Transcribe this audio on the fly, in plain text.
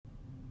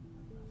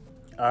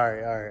All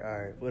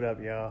right. What up,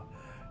 y'all?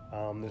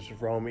 This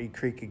is Rome E.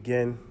 Creek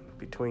again,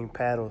 between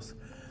paddles.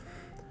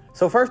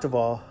 So first of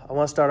all, I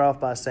want to start off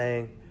by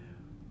saying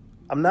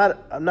I'm not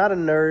a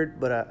nerd,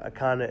 but I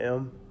kind of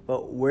am.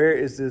 But where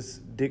is this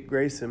Dick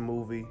Grayson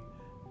movie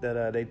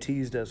that they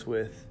teased us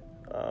with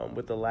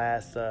the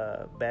last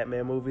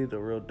Batman movie, the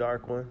real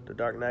dark one, the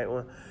Dark Knight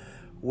one?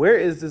 Where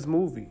is this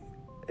movie?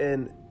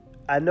 And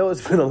I know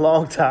it's been a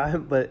long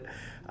time, but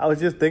I was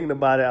just thinking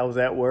about it. I was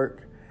at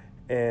work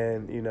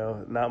and,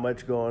 not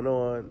much going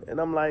on. And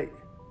I'm like,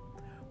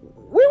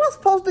 we were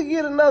supposed to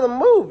get another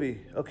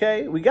movie,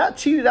 okay? We got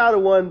cheated out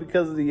of one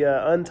because of the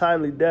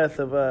untimely death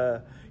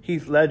of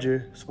Heath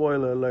Ledger.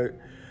 Spoiler alert.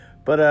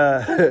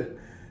 But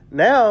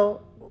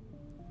now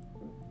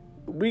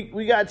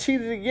we got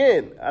cheated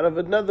again out of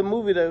another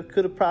movie that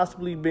could have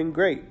possibly been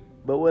great.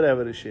 But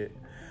whatever the shit.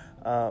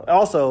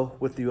 Also,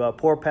 with the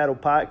Poor Paddle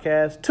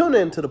Podcast, tune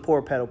in to the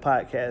Poor Paddle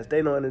Podcast.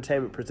 They Know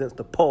Entertainment presents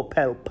the Poor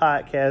Paddle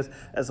Podcast.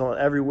 That's on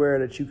everywhere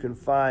that you can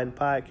find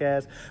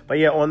podcasts. But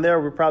yeah, on there,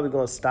 we're probably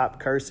going to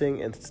stop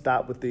cursing and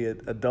stop with the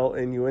adult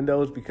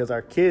innuendos because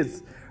our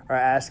kids are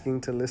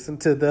asking to listen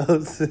to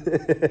those.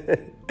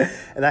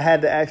 And I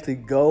had to actually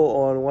go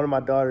on one of my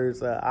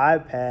daughter's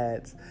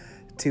iPads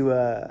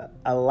to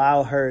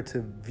allow her to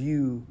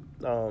view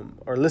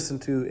or listen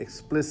to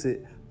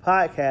explicit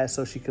podcast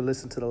so she could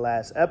listen to the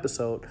last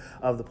episode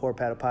of the Poor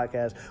Paddle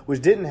Podcast, which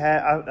didn't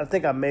have, I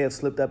think I may have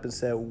slipped up and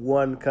said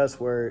one cuss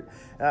word.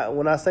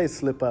 When I say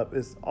slip up,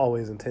 it's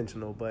always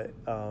intentional, but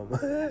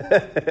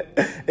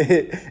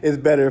it's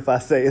better if I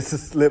say it's a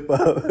slip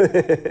up.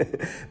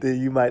 Then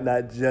you might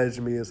not judge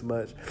me as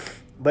much.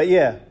 But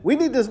yeah, we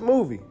need this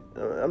movie.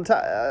 I'm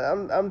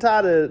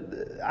tired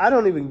of, I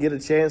don't even get a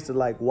chance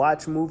to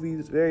watch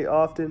movies very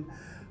often.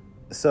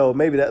 So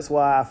maybe that's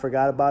why I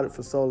forgot about it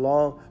for so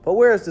long. But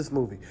where is this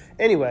movie?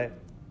 Anyway,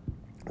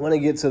 I want to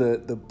get to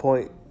the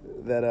point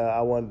that I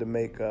wanted to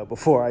make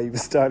before I even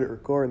started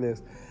recording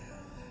this.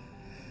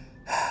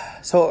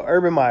 So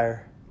Urban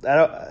Meyer,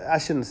 I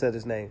shouldn't have said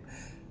his name.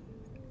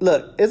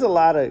 Look, there's a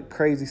lot of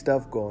crazy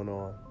stuff going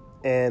on.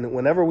 And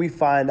whenever we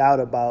find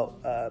out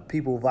about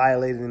people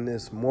violating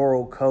this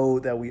moral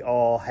code that we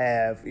all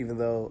have, even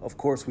though, of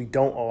course, we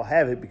don't all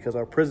have it because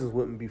our prisons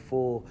wouldn't be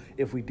full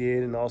if we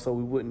did. And also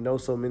we wouldn't know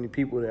so many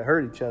people that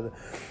hurt each other.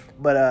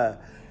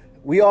 But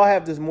we all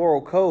have this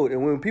moral code.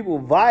 And when people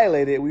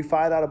violate it, we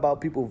find out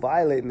about people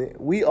violating it.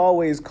 We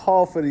always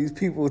call for these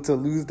people to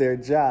lose their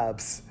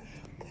jobs.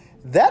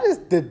 That is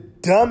the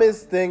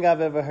dumbest thing I've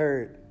ever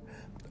heard.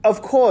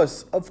 Of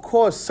course,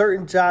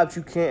 certain jobs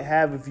you can't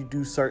have if you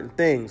do certain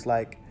things.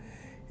 Like,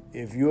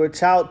 if you're a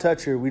child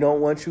toucher, we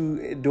don't want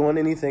you doing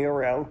anything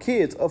around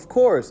kids. Of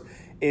course,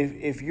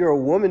 if you're a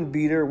woman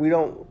beater, we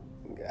don't.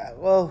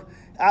 Well,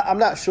 I'm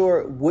not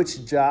sure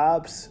which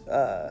jobs,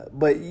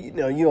 but you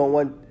don't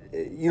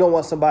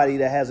want somebody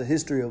that has a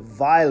history of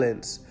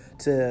violence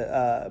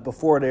to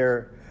before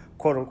they're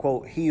quote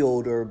unquote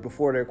healed or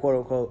before they're quote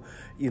unquote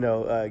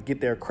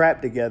get their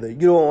crap together.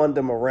 You don't want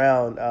them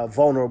around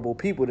vulnerable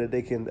people that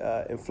they can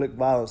inflict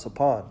violence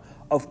upon.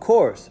 Of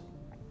course.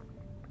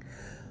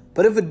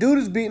 But if a dude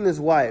is beating his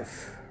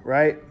wife,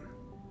 right,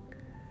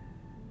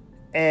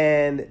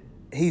 and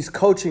he's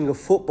coaching a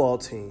football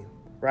team,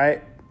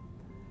 right,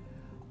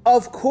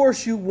 of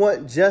course you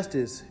want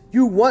justice.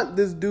 You want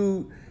this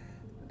dude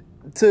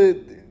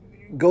to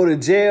go to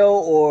jail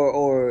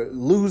or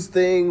lose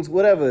things,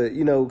 whatever,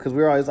 because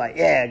we're always like,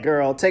 yeah,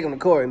 girl, take him to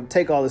court and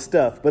take all this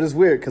stuff. But it's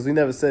weird because we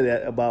never said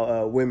that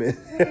about women.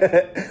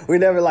 We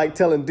never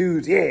telling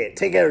dudes, yeah,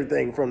 take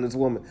everything from this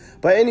woman.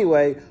 But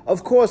anyway,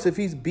 of course, if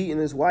he's beating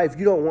his wife,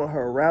 you don't want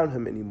her around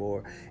him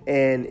anymore.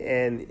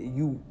 And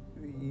you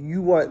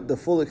want the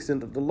full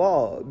extent of the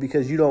law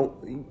because you don't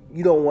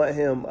want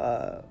him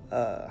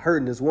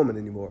hurting this woman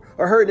anymore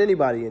or hurting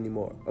anybody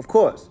anymore, of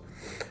course.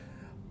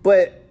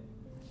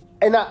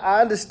 And I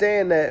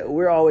understand that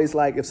we're always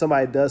like, if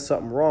somebody does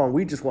something wrong,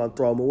 we just want to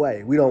throw them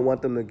away. We don't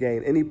want them to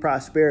gain any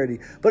prosperity.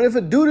 But if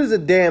a dude is a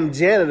damn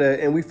janitor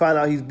and we find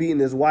out he's beating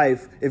his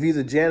wife, if he's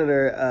a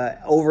janitor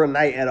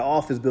overnight at an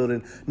office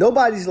building,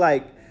 nobody's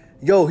like,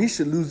 yo, he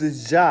should lose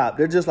his job.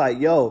 They're just like,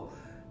 yo,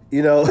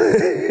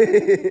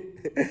 they're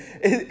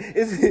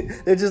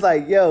just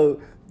like,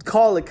 yo,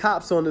 call the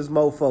cops on this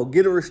mofo,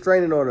 get a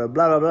restraining order,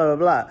 blah, blah, blah,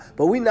 blah, blah.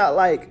 But we not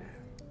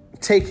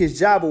take his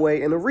job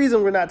away. And the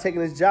reason we're not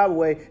taking his job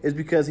away is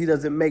because he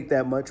doesn't make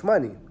that much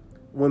money.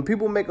 When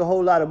people make a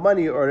whole lot of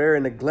money or they're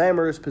in a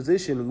glamorous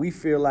position, we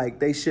feel like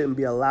they shouldn't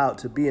be allowed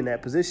to be in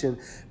that position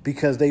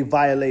because they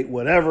violate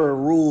whatever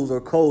rules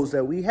or codes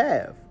that we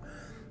have.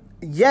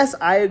 Yes,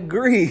 I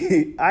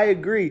agree. I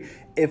agree.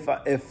 If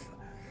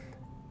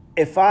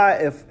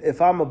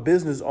I'm a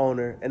business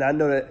owner and I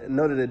know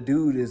that a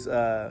dude is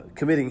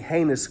committing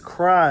heinous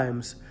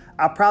crimes,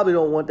 I probably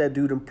don't want that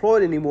dude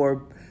employed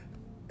anymore,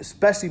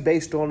 especially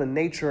based on the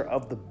nature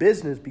of the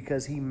business,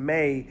 because he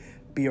may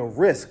be a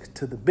risk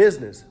to the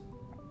business.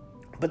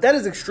 But that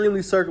is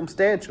extremely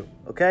circumstantial,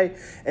 okay?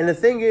 And the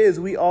thing is,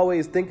 we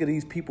always think of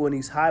these people in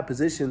these high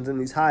positions and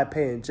these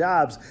high-paying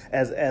jobs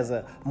as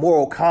a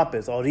moral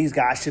compass. Oh, these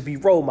guys should be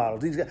role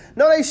models. These guys.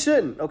 No, they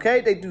shouldn't,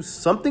 okay? They do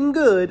something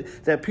good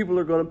that people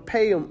are going to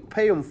pay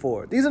them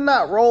for. These are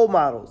not role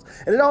models.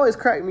 And it always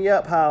cracked me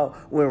up how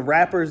when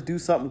rappers do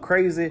something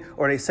crazy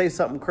or they say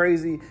something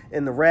crazy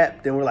in the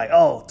rap, then we're like,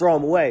 oh, throw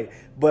them away.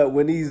 But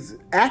when these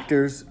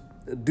actors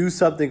do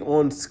something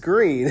on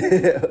screen,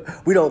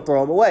 we don't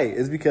throw them away.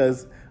 It's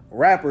because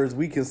rappers,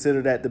 we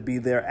consider that to be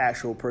their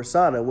actual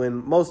persona,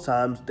 when most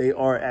times they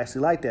aren't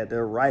actually like that.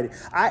 They're writing.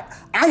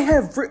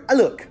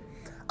 Look,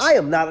 I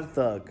am not a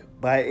thug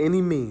by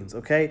any means,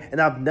 okay? And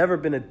I've never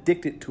been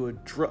addicted to a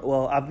drug.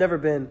 Well, I've never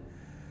been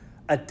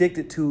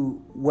addicted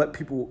to what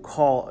people would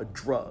call a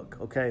drug,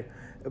 okay?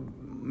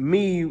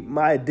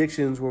 My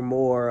addictions were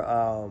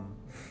more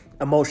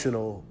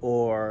emotional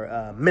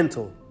or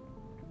mental.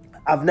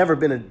 I've never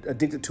been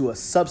addicted to a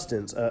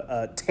substance,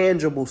 a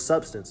tangible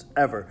substance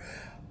ever.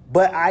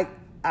 But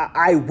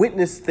I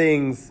witness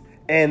things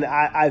and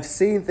I've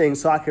seen things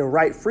so I can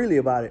write freely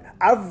about it.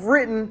 I've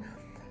written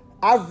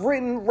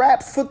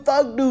raps for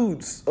thug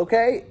dudes,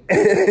 okay?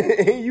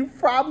 You've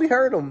probably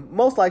heard them.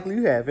 Most likely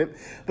you haven't.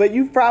 But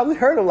you've probably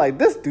heard them like,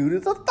 this dude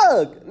is a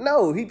thug.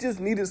 No, he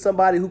just needed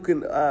somebody who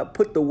can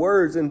put the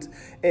words in.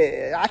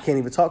 I can't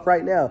even talk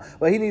right now.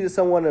 But he needed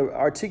someone to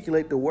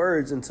articulate the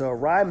words into a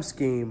rhyme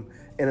scheme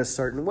in a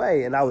certain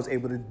way. And I was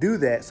able to do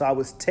that. So I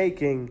was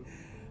taking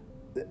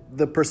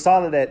the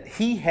persona that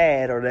he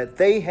had or that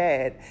they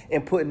had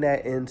and putting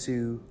that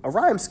into a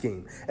rhyme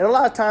scheme. And a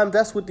lot of times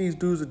that's what these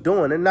dudes are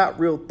doing. They're not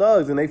real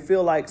thugs, and they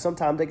feel like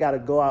sometimes they got to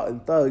go out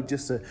and thug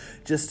just to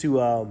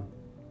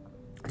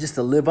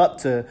live up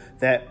to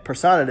that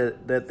persona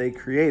that they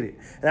created.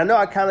 And I know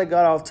I kind of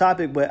got off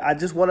topic, but I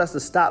just want us to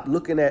stop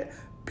looking at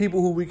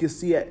people who we can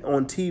see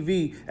on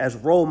TV as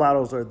role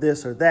models or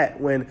this or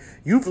that, when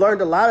you've learned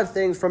a lot of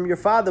things from your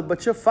father,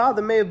 but your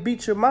father may have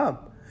beat your mom.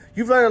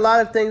 You've learned a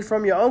lot of things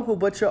from your uncle,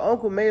 but your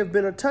uncle may have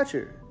been a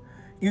toucher.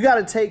 You got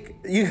to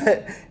take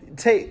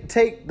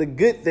the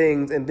good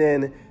things and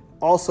then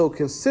also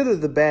consider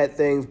the bad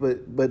things,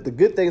 but the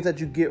good things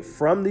that you get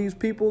from these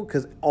people,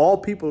 because all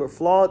people are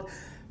flawed,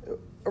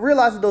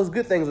 realize that those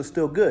good things are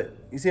still good.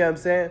 You see what I'm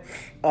saying?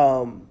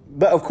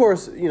 But of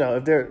course, you know,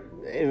 if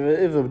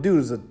a dude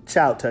is a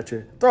child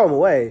toucher, throw him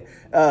away.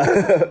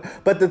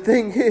 But the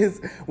thing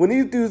is, when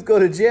these dudes go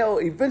to jail,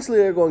 eventually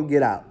they're going to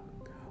get out.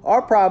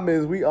 Our problem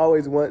is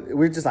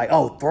we're just like,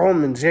 oh, throw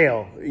them in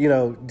jail. You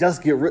know, let's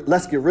get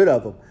rid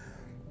of them.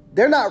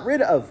 They're not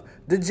rid of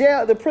the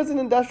jail. The prison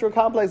industrial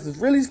complex is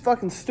really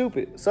fucking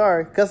stupid.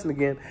 Sorry, cussing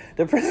again.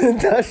 The prison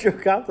industrial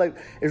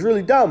complex is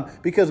really dumb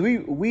because we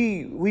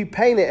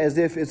paint it as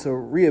if it's a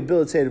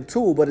rehabilitative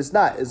tool, but it's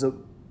not. It's a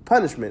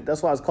punishment.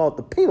 That's why it's called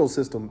the penal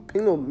system.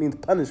 Penal means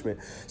punishment.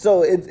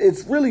 So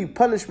it's really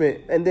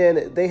punishment, and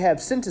then they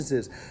have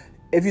sentences.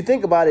 If you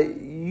think about it,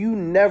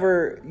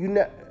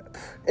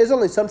 it's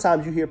only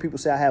sometimes you hear people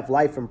say, I have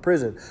life in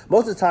prison.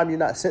 Most of the time, you're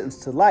not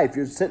sentenced to life.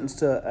 You're sentenced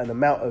to an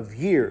amount of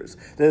years.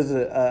 There's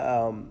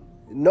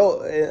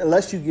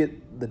unless you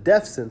get the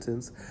death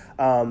sentence,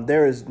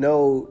 there is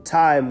no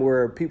time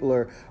where people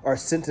are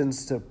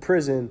sentenced to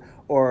prison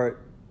or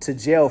to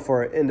jail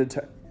for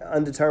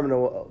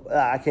undeterminable.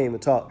 I can't even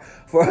talk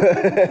for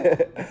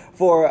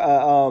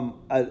an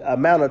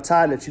amount of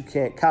time that you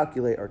can't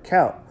calculate or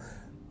count.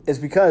 It's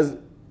because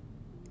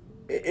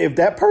if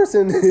that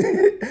person,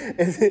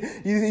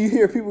 you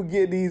hear people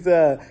get these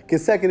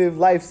consecutive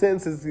life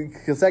sentences,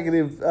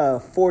 consecutive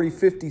 40,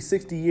 50,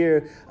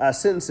 60-year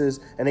sentences,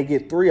 and they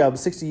get 3 of them,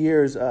 60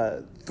 years,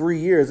 3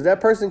 years. If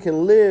that person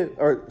can live,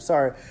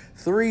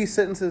 3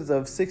 sentences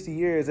of 60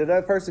 years, if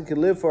that person can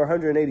live for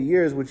 180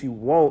 years, which he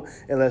won't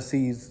unless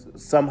he's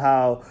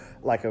somehow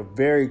like a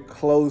very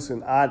close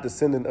and odd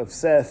descendant of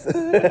Seth.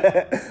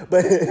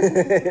 But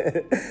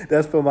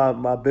that's for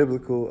my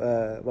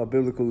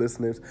biblical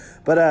listeners.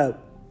 But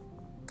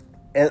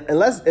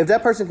if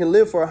that person can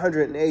live for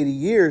 180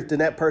 years, then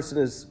that person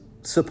is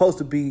supposed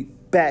to be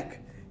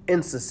back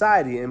in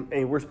society,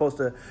 and we're supposed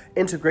to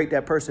integrate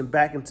that person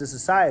back into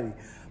society.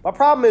 My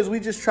problem is we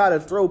just try to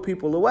throw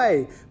people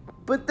away,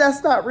 but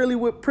that's not really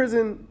what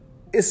prison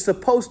is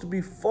supposed to be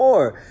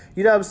for.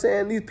 You know what I'm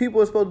saying? These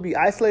people are supposed to be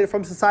isolated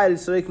from society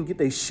so they can get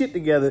their shit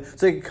together,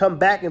 so they can come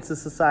back into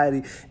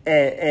society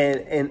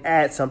and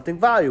add something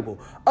valuable.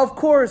 Of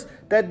course,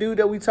 that dude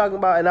that we talking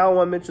about, and I don't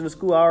want to mention the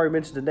school, I already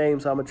mentioned the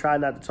name, so I'm going to try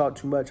not to talk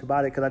too much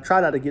about it because I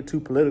try not to get too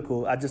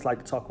political. I just like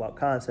to talk about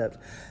concepts.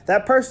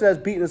 That person that's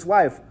beating his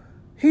wife,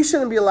 he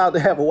shouldn't be allowed to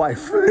have a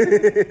wife.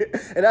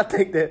 And I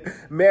think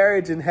that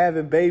marriage and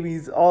having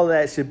babies, all of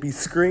that should be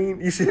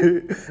screened.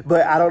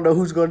 But I don't know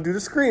who's going to do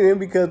the screening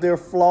because they're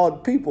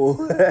flawed people.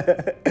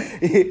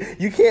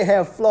 You can't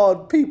have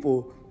flawed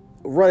people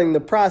running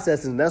the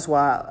process, and that's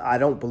why I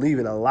don't believe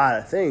in a lot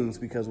of things,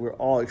 because we're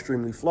all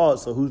extremely flawed.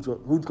 So who's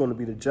going to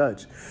be the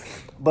judge?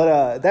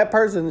 But that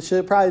person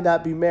should probably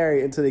not be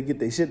married until they get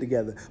their shit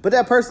together. But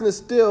that person is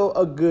still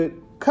a good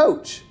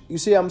coach. You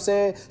see what I'm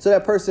saying? So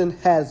that person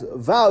has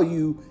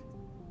value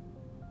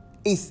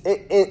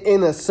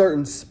in a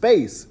certain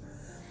space.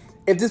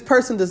 If this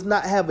person does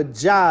not have a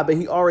job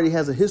and he already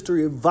has a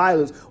history of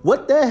violence,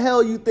 what the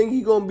hell you think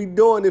he's going to be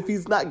doing if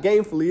he's not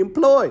gainfully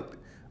employed?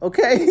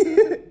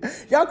 Okay?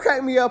 Y'all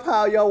crack me up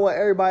how y'all want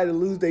everybody to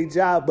lose their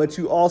job, but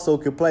you also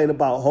complain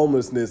about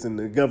homelessness and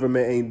the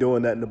government ain't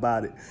doing nothing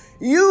about it.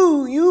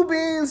 You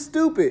being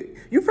stupid.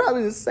 You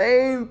probably the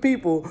same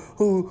people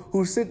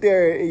who sit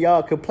there and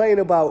y'all complain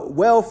about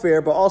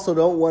welfare, but also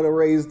don't want to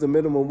raise the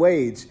minimum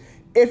wage.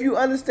 If you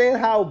understand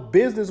how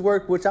business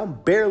works, which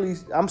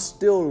I'm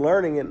still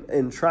learning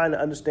and trying to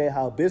understand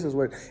how business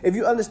works. If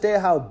you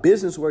understand how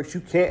business works,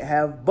 you can't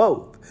have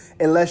both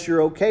unless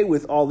you're okay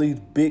with all these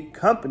big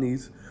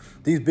companies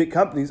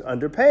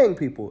underpaying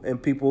people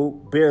and people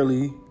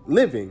barely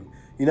living.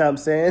 You know what I'm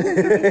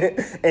saying?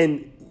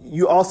 And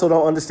you also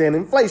don't understand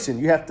inflation.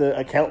 You have to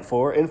account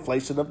for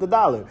inflation of the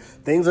dollar.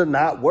 Things are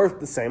not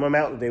worth the same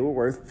amount that they were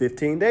worth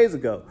 15 days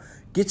ago.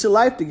 Get your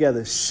life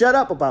together. Shut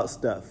up about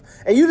stuff.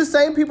 And you the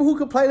same people who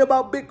complain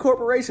about big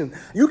corporations.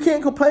 You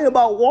can't complain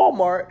about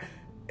Walmart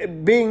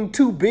being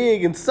too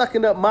big and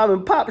sucking up mom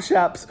and pop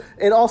shops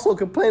and also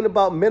complain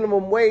about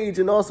minimum wage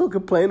and also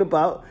complain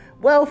about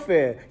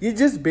welfare. You're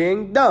just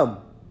being dumb.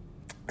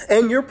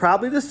 And you're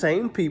probably the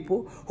same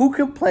people who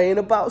complain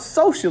about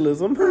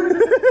socialism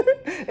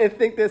and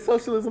think that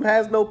socialism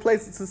has no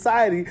place in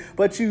society,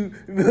 but you're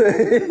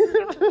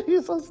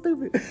so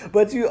stupid.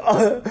 But you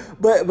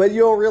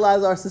don't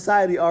realize our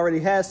society already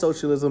has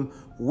socialism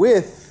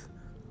with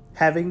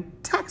having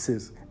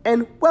taxes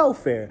and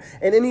welfare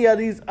and any of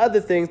these other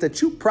things that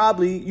you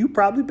probably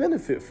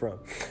benefit from.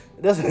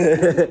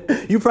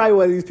 You probably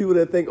one of these people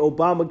that think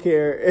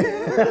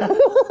Obamacare.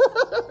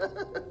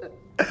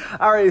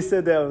 I already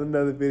said that in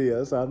another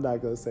video, so I'm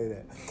not going to say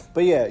that.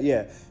 But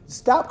yeah.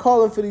 Stop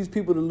calling for these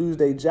people to lose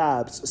their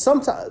jobs.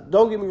 Sometimes,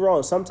 don't get me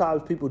wrong,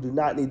 sometimes people do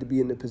not need to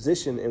be in the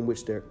position in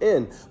which they're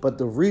in. But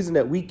the reason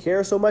that we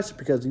care so much is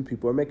because these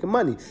people are making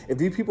money. If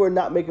these people are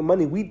not making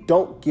money, we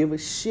don't give a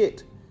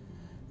shit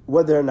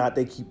whether or not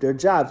they keep their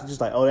jobs. It's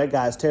just like, oh, that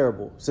guy's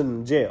terrible, send him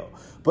in jail.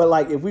 But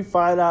like, if we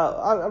find out,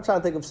 I'm trying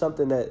to think of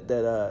something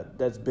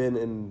that's been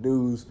in the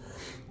news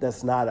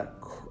that's not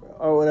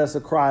that's a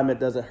crime that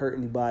doesn't hurt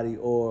anybody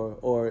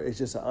or it's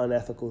just an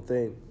unethical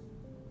thing.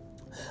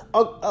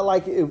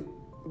 Like if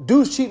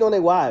dudes cheating on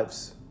their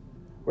wives,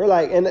 we're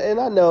like, and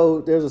I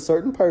know there's a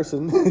certain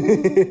person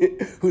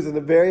who's in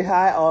a very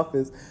high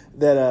office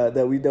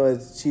that we know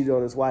has cheated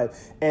on his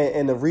wife,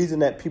 and the reason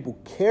that people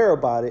care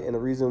about it and the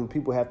reason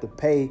people have to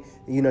pay,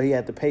 he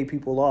had to pay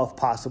people off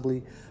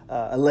possibly,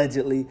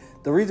 allegedly.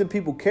 The reason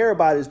people care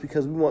about it is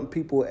because we want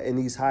people in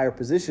these higher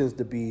positions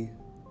to be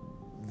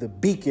the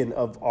beacon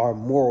of our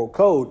moral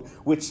code,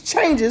 which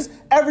changes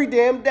every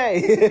damn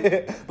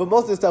day. But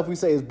most of the stuff we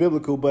say is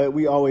biblical, but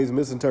we always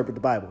misinterpret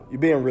the Bible. You're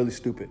being really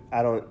stupid.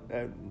 I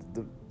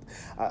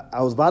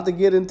was about to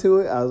get into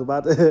it. I was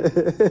about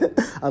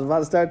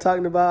to start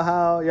talking about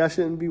how y'all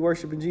shouldn't be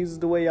worshiping Jesus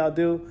the way y'all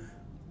do.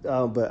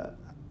 But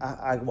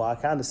I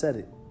kind of said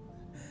it.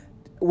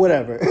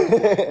 Whatever.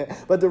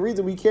 But the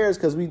reason we care is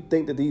because we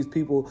think that these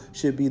people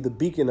should be the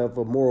beacon of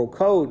a moral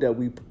code that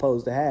we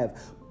propose to have.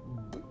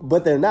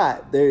 But they're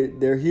not.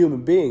 They're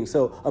human beings.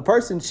 So a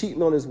person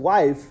cheating on his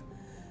wife,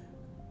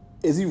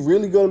 is he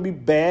really going to be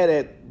bad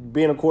at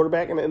being a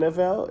quarterback in the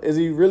NFL? Is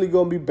he really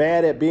going to be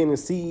bad at being a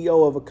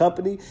CEO of a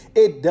company?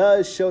 It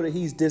does show that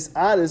he's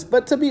dishonest.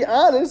 But to be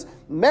honest,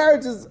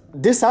 marriage is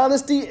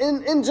dishonesty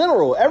in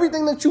general.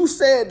 Everything that you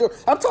said,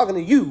 I'm talking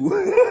to you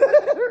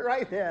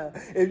right now.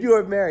 If you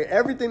are married,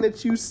 everything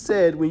that you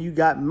said when you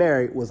got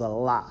married was a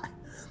lie.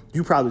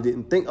 You probably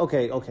didn't think,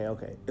 okay.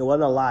 It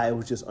wasn't a lie. It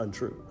was just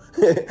untrue.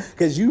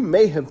 Because you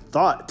may have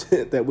thought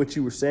that what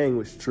you were saying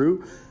was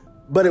true,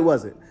 but it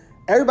wasn't.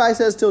 Everybody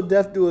says till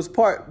death do us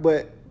part,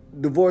 but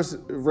divorce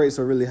rates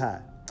are really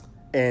high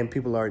and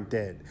people aren't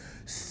dead.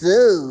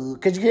 So,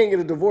 because you can't get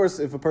a divorce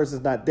if a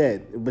person's not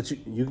dead, but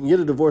you can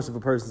get a divorce if a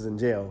person's in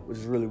jail, which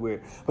is really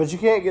weird. But you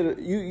can't get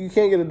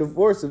a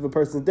divorce if a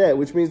person's dead,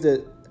 which means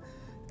that,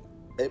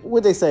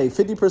 what they say,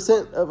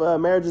 50%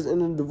 of marriages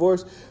end in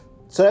divorce.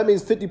 So that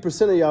means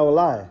 50% of y'all are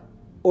lying,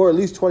 or at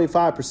least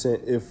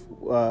 25% if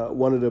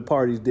one of the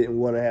parties didn't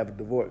want to have a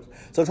divorce.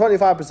 So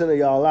 25% of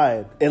y'all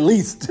lying, at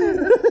least.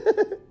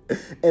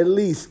 At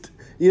least.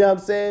 You know what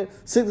I'm saying?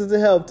 Sickness to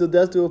health till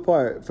death do us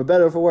part, for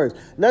better or for worse.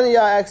 None of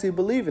y'all actually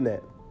believe in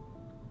that.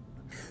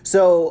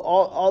 So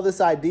all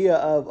this idea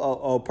of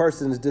a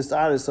person is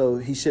dishonest so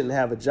he shouldn't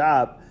have a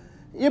job,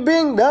 you're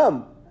being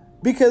dumb.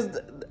 Because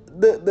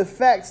the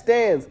fact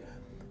stands,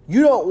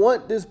 you don't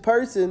want this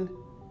person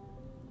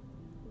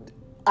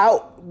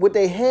out with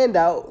their hand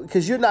out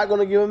because you're not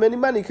going to give them any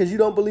money because you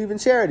don't believe in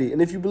charity.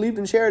 And if you believed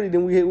in charity,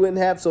 then we wouldn't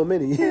have so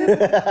many. We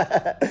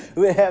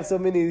wouldn't have so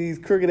many of these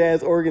crooked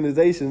ass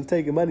organizations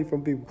taking money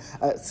from people.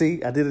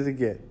 See, I did it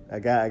again. I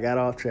got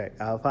off track.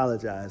 I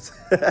apologize.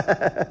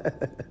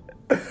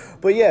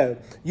 But yeah,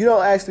 you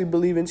don't actually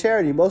believe in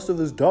charity. Most of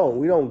us don't.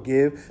 We don't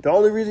give. The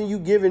only reason you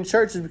give in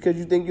church is because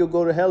you think you'll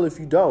go to hell if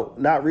you don't.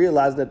 Not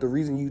realizing that the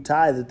reason you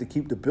tithe is to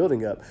keep the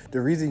building up.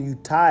 The reason you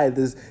tithe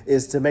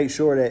is to make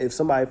sure that if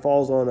somebody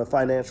falls on a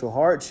financial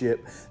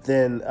hardship,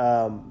 then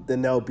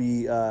they'll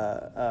be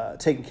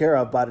taken care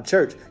of by the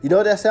church. You know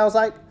what that sounds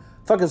like?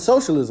 Fucking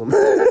socialism.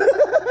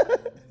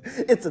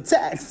 It's a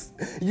tax.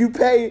 You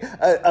pay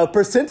a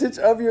percentage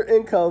of your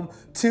income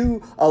to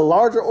a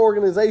larger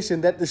organization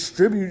that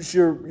distributes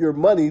your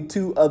money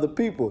to other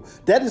people.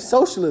 That is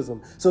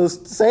socialism. So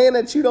saying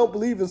that you don't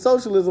believe in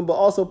socialism but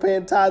also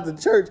paying tithes in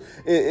church,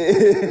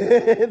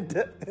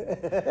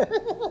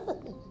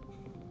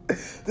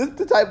 this is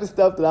the type of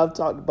stuff that I've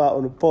talked about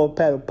on the Poor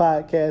Paddle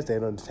podcast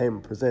and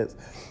Entertainment Presents,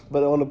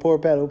 but on the Poor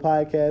Paddle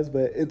podcast,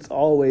 but it's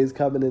always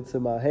coming into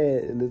my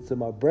head and into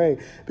my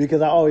brain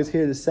because I always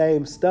hear the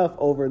same stuff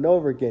over and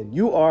over again.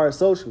 You are a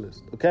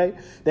socialist, okay?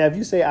 Now, if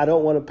you say I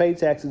don't want to pay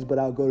taxes, but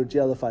I'll go to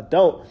jail if I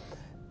don't,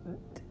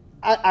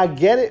 I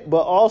get it,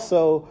 but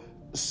also,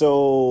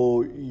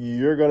 so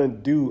you're going to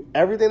do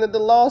everything that the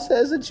law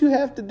says that you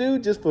have to do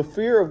just for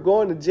fear of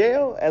going to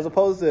jail, as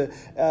opposed to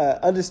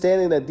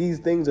understanding that these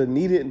things are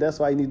needed and that's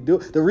why you need to do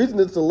it. The reason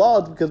it's the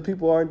law is because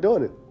people aren't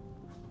doing it.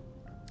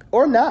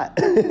 Or not.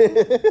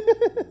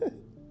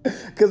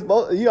 Because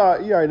you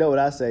already know what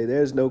I say.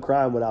 There's no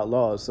crime without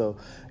laws. So,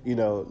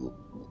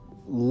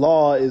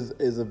 law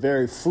is a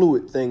very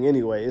fluid thing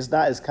anyway. It's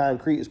not as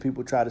concrete as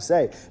people try to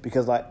say.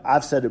 Because like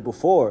I've said it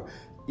before,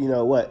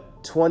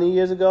 20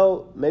 years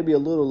ago, maybe a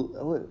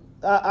little,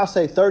 I'll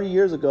say 30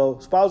 years ago,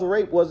 spousal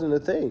rape wasn't a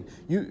thing.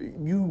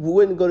 You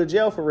wouldn't go to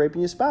jail for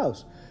raping your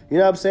spouse. You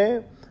know what I'm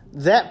saying?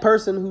 That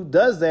person who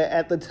does that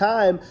at the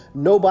time,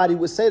 nobody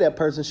would say that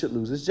person should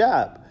lose his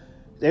job.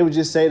 They would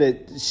just say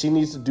that she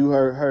needs to do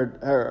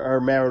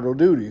her marital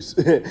duties.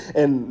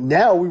 And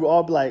now we would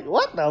all be like,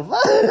 what the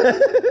fuck?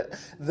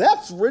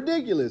 That's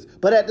ridiculous.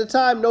 But at the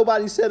time,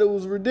 nobody said it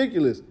was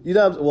ridiculous. You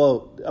know what I'm saying?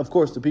 Well, of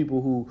course, the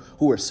people who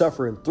were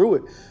suffering through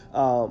it,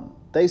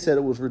 they said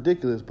it was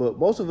ridiculous. But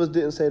most of us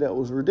didn't say that it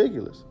was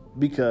ridiculous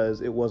because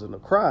it wasn't a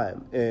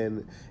crime.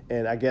 And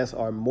I guess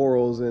our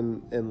morals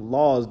and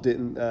laws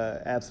didn't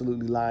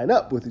absolutely line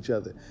up with each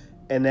other.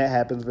 And that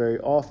happens very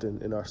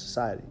often in our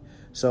society.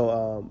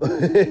 So,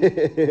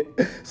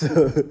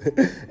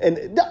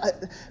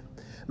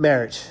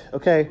 marriage,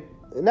 okay?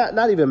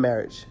 Not even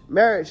marriage.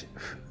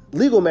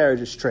 Legal marriage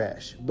is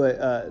trash,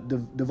 but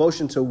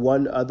devotion to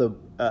one other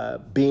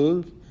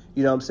being,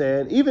 you know what I'm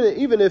saying?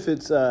 Even if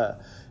it's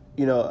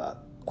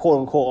quote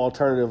unquote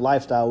alternative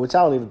lifestyle, which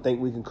I don't even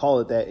think we can call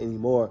it that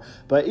anymore.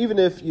 But even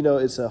if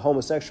it's a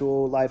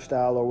homosexual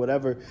lifestyle or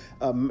whatever,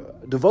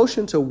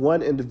 devotion to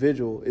one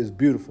individual is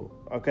beautiful.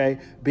 Okay,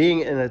 being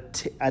in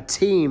a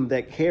team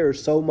that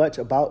cares so much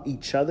about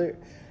each other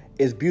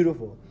is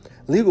beautiful.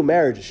 Legal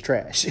marriage is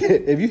trash.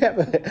 If you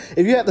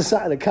have to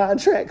sign a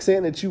contract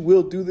saying that you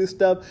will do this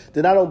stuff,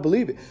 then I don't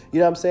believe it. You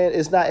know what I'm saying?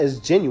 It's not as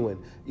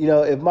genuine.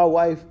 If my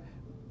wife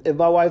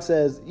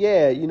says,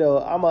 yeah,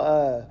 I'm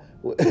a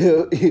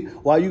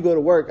while you go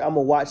to work, I'm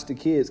gonna watch the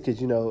kids because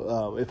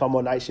if I'm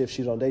on night shift,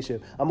 she's on day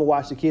shift. I'm gonna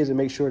watch the kids and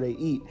make sure they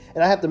eat,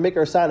 and I have to make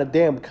her sign a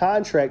damn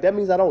contract. That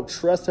means I don't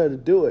trust her to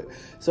do it.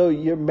 So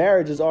your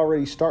marriage is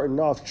already starting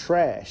off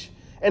trash.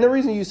 And the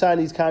reason you sign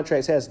these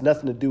contracts has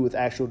nothing to do with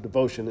actual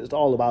devotion. It's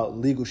all about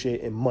legal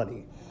shit and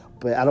money.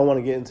 But I don't want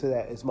to get into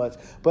that as much.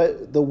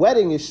 But the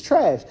wedding is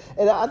trash,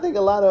 and I think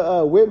a lot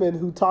of women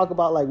who talk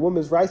about like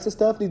women's rights and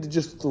stuff need to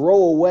just throw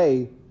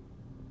away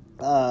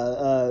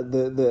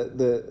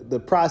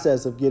the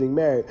process of getting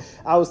married.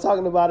 I was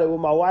talking about it with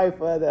my wife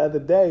the other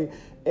day,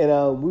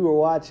 and we were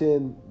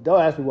watching,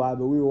 don't ask me why,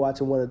 but we were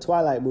watching one of the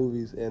Twilight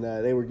movies, and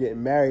they were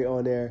getting married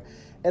on there.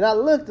 And I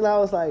looked and I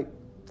was like,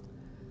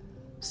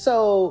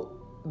 so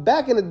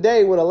back in the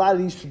day when a lot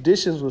of these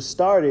traditions were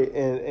started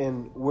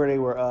and where they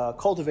were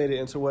cultivated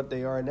into what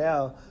they are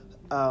now,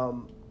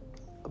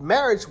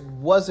 marriage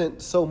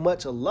wasn't so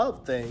much a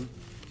love thing.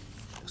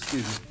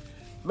 Excuse me.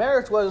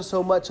 Marriage wasn't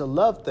so much a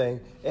love thing.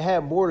 It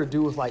had more to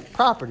do with like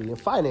property and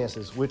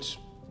finances, which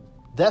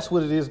that's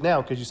what it is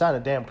now because you sign a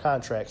damn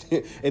contract.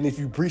 And if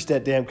you breach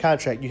that damn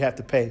contract, you have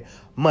to pay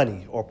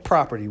money or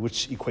property,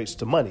 which equates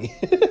to money.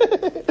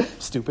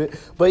 Stupid.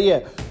 But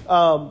yeah,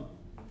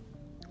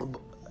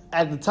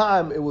 at the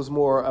time, it was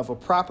more of a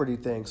property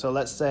thing. So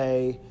let's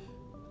say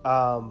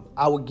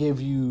I would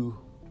give you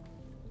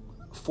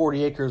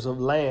 40 acres of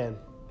land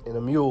and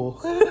a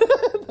mule.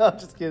 No, I'm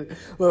just kidding.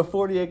 Well,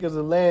 40 acres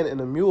of land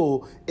and a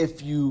mule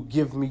if you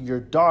give me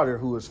your daughter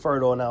who is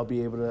fertile, and I'll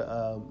be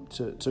able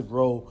to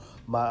grow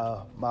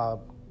my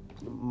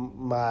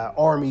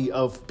army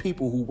of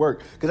people who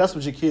work, because that's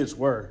what your kids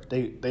were.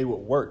 They would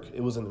work.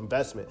 It was an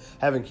investment.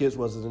 Having kids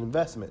was an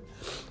investment.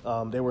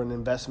 They were an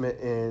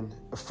investment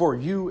for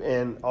you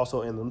and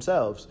also in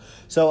themselves.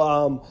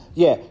 So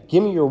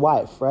give me your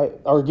wife, right?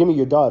 Or give me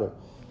your daughter.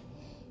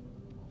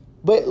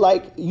 But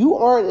like you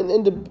aren't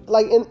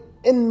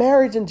in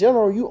marriage in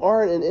general, you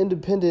aren't an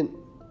independent.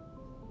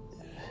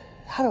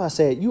 How do I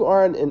say it? You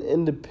aren't an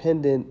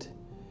independent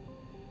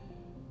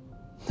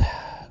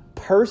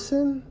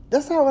person.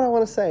 That's not what I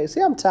want to say.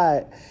 See, I'm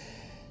tired.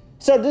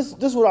 So this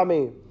is what I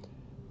mean.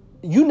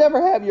 You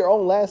never have your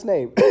own last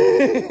name.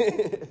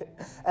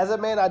 As a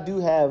man, I do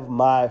have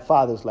my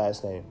father's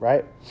last name,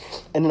 right?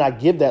 And then I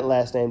give that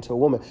last name to a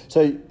woman.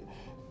 So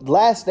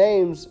last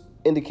names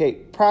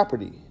indicate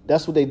property.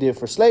 That's what they did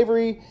for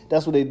slavery.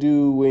 That's what they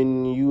do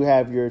when you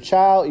have your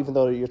child, even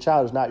though your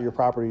child is not your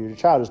property. Your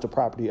child is the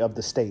property of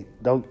the state.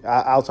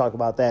 I'll talk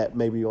about that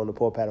maybe on the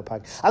Poor Paddle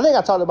podcast. I think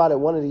I talked about it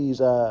one of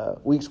these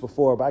weeks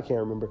before, but I can't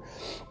remember.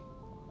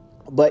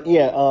 But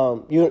yeah,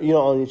 you don't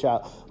own your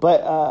child.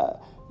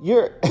 But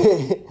your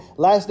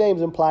last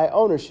names imply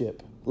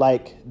ownership.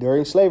 Like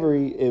during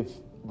slavery, if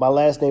my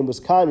last name was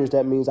Conyers,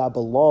 that means I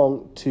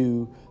belong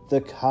to the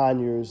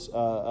Conyers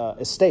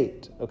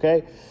estate.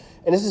 Okay.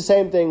 And it's the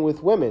same thing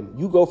with women.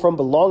 You go from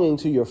belonging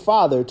to your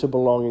father to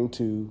belonging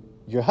to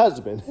your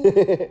husband.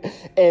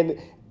 And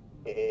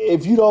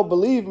if you don't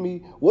believe me,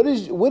 what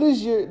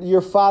is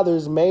your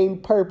father's main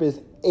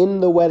purpose in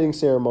the wedding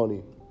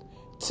ceremony?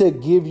 To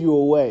give you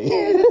away.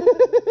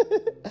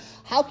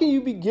 How can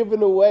you be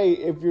given away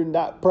if you're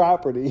not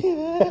property?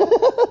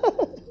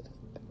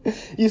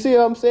 You see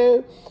what I'm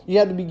saying? You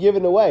have to be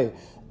given away.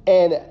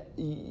 And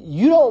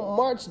you don't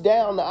march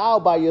down the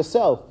aisle by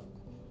yourself.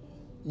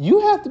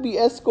 You have to be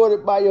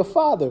escorted by your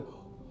father.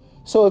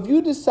 So if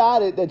you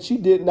decided that you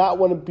did not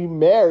want to be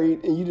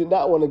married and you did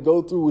not want to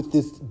go through with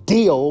this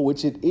deal,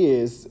 which it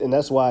is, and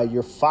that's why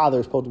your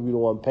father is supposed to be the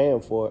one paying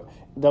for it.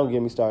 Don't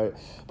get me started.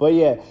 But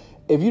yeah,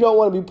 if you don't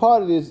want to be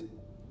part of this,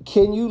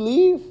 can you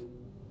leave?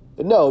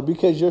 No,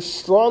 because your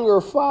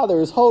stronger father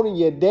is holding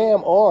your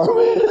damn arm.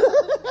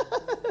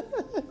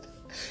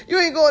 You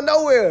ain't going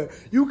nowhere.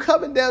 You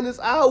coming down this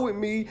aisle with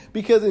me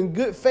because in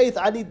good faith,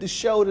 I need to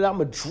show that I'm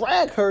going to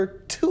drag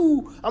her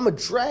to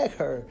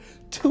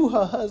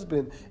her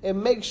husband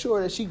and make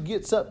sure that she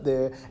gets up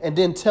there and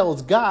then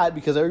tells God,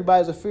 because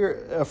everybody's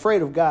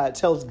afraid of God,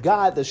 tells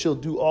God that she'll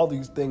do all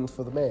these things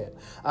for the man.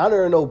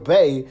 Honor and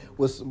obey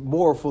was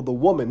more for the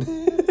woman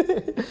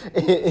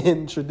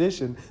in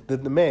tradition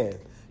than the man.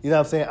 You know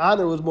what I'm saying?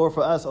 Honor was more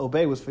for us.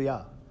 Obey was for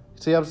y'all.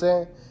 See what I'm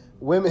saying?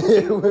 Women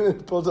are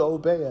supposed to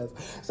obey us.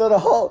 So the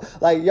whole,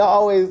 like, y'all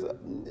always,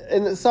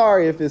 and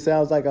sorry if it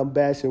sounds like I'm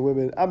bashing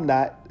women. I'm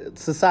not.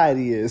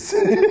 Society is.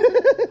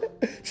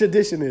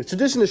 Tradition is.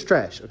 Tradition is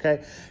trash,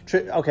 okay?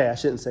 Okay, I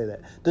shouldn't say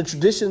that. The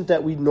traditions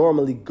that we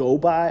normally go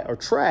by are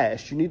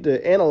trash. You need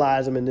to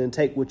analyze them and then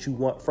take what you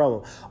want from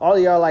them. All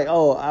of y'all are like,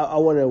 oh, I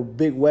want a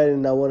big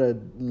wedding. I want to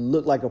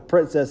look like a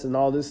princess and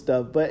all this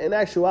stuff. But in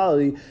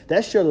actuality,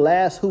 that's your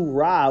last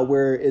hoorah,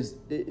 where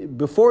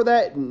before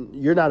that,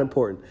 you're not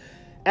important.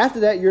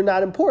 After that, you're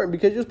not important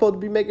because you're supposed to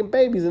be making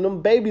babies, and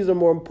them babies are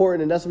more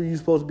important, and that's where you're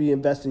supposed to be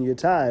investing your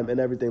time and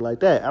everything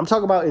like that. I'm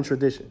talking about in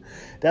tradition.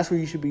 That's where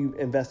you should be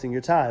investing your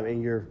time in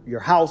your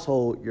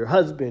household, your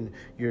husband,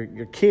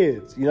 your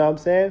kids. You know what I'm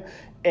saying?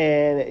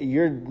 And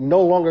you're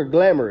no longer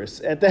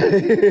glamorous at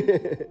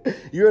that.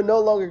 You're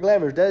no longer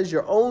glamorous. That is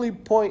your only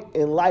point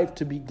in life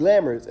to be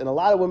glamorous. And a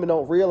lot of women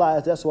don't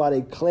realize that's why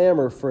they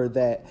clamor for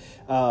that.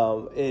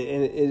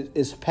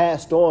 It's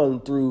passed on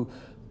through.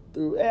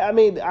 I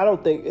mean, I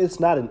don't think it's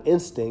not an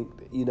instinct,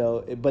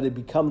 but it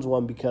becomes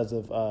one because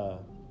of,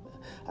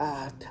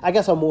 I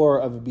guess I'm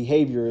more of a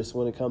behaviorist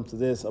when it comes to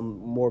this. I'm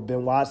more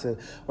Ben Watson,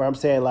 where I'm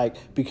saying,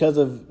 like, because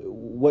of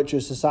what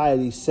your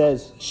society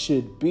says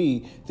should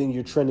be, then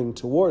you're trending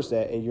towards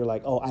that. And you're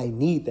like, oh, I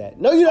need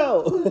that. No, you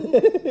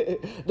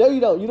don't. No, you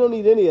don't. You don't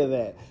need any of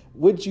that.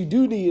 What you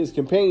do need is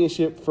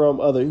companionship from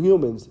other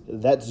humans.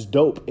 That's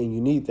dope, and you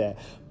need that.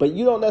 But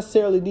you don't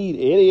necessarily need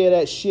any of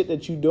that shit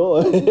that you're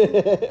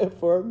doing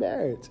for a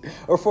marriage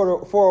or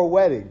for a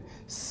wedding.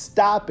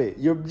 Stop it.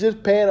 You're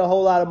just paying a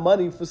whole lot of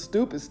money for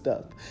stupid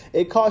stuff.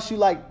 It costs you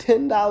like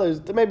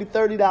 $10 to maybe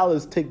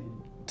 $30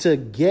 to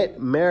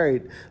get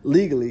married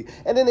legally.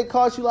 And then it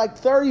costs you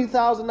like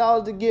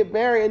 $30,000 to get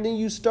married, and then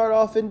you start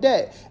off in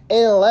debt.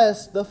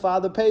 Unless the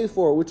father pays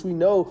for it, which we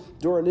know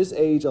during this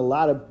age, a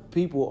lot of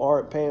people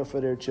aren't paying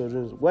for their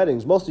children's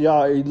weddings. Most of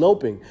y'all are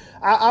eloping.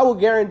 I will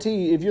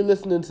guarantee if you're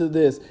listening to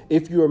this,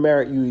 if you are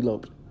married, you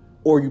eloped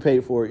or you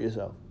paid for it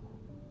yourself.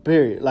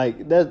 Period.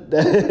 Like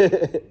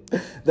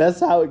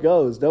that's how it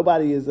goes.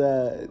 Nobody's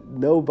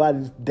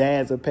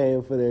dads are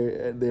paying for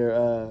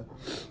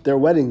their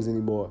weddings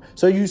anymore.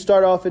 So you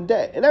start off in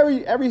debt. And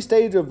every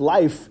stage of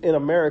life in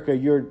America,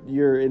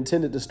 you're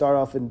intended to start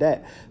off in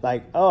debt.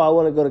 Like, oh, I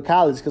want to go to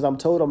college because I'm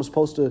told I'm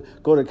supposed to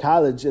go to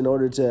college in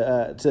order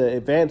to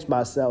advance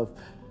myself.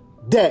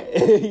 Debt.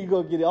 You're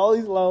going to get all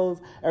these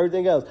loans,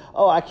 everything else.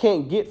 Oh, I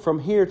can't get from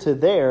here to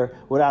there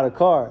without a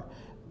car.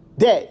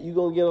 Debt, you're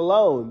going to get a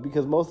loan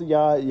because most of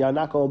y'all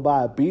not going to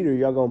buy a beater.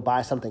 Y'all going to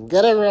buy something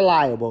good and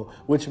reliable,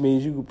 which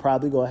means you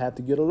probably going to have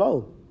to get a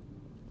loan.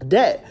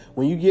 Debt,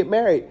 when you get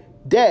married,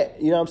 debt,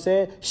 you know what I'm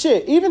saying?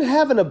 Shit, even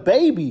having a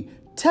baby,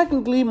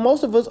 technically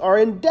most of us are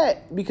in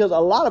debt because a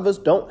lot of us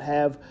don't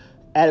have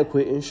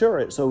adequate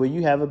insurance. So when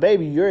you have a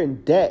baby, you're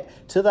in debt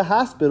to the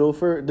hospital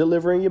for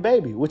delivering your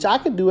baby, which I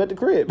can do at the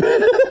crib.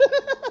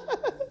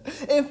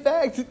 In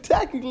fact,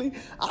 technically,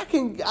 I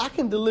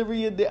can deliver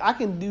I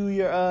can do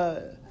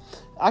your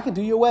I can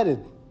do your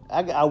wedding.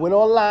 I went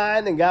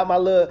online and got my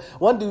little.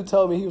 One dude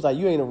told me, he was like,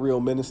 you ain't a real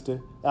minister.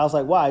 I was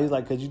like, why? He's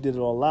like, because you did it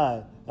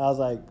online. I was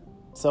like,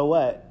 so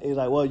what? He's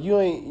like, well, you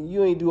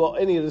ain't do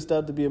any of this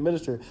stuff to be a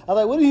minister. I was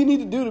like, what do you need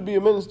to do to be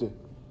a minister?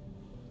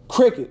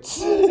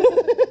 Crickets.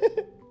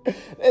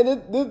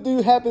 And this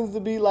dude happens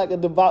to be like a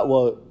devout,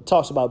 well,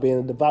 talks about being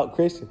a devout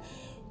Christian.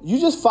 You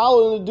just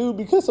following the dude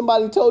because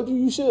somebody told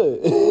you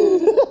should.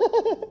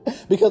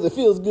 Because it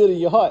feels good in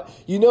your heart.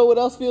 You know what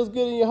else feels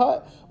good in your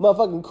heart?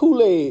 Motherfucking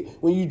Kool-Aid.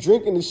 When you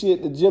drinking the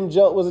shit that Jim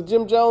Jones, was it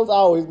Jim Jones? I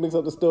always mix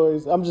up the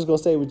stories. I'm just going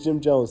to say it with Jim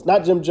Jones.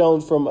 Not Jim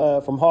Jones from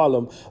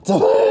Harlem.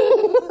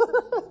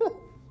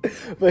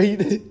 But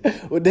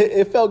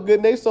it felt good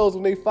in their souls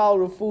when they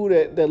followed the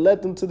food that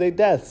led them to their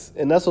deaths.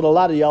 And that's what a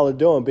lot of y'all are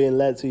doing, being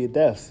led to your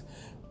deaths.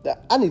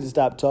 I need to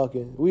stop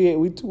talking.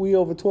 We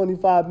over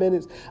 25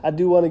 minutes. I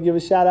do want to give a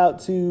shout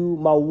out to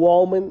my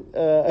woman,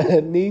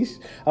 niece.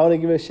 I want to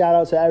give a shout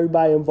out to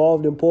everybody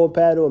involved in Poor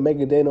Paddle and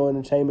making Dano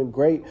Entertainment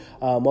great.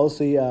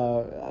 Mostly,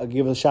 I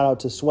give a shout out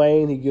to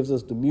Swain. He gives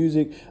us the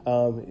music.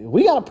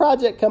 We got a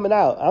project coming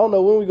out. I don't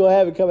know when we're going to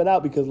have it coming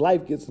out because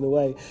life gets in the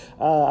way.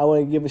 I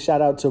want to give a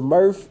shout out to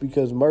Murph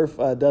because Murph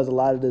does a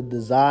lot of the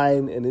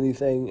design and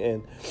anything.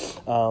 And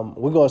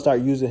we're going to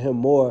start using him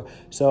more.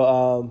 So,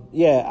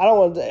 I don't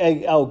want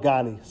to...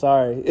 Ghani,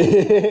 sorry.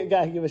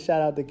 Gotta give a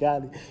shout out to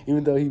Ghani,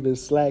 even though he's been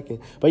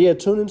slacking. But yeah,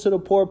 tune into the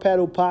Poor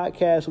Paddle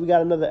podcast. We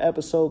got another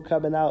episode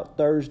coming out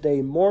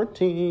Thursday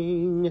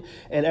morning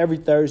and every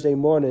Thursday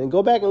morning. And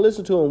go back and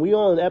listen to them. We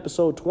on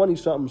episode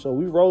 20-something, so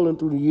we rolling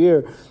through the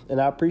year. And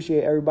I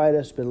appreciate everybody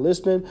that's been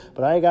listening.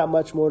 But I ain't got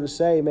much more to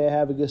say, man.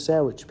 Have a good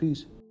sandwich.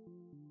 Peace.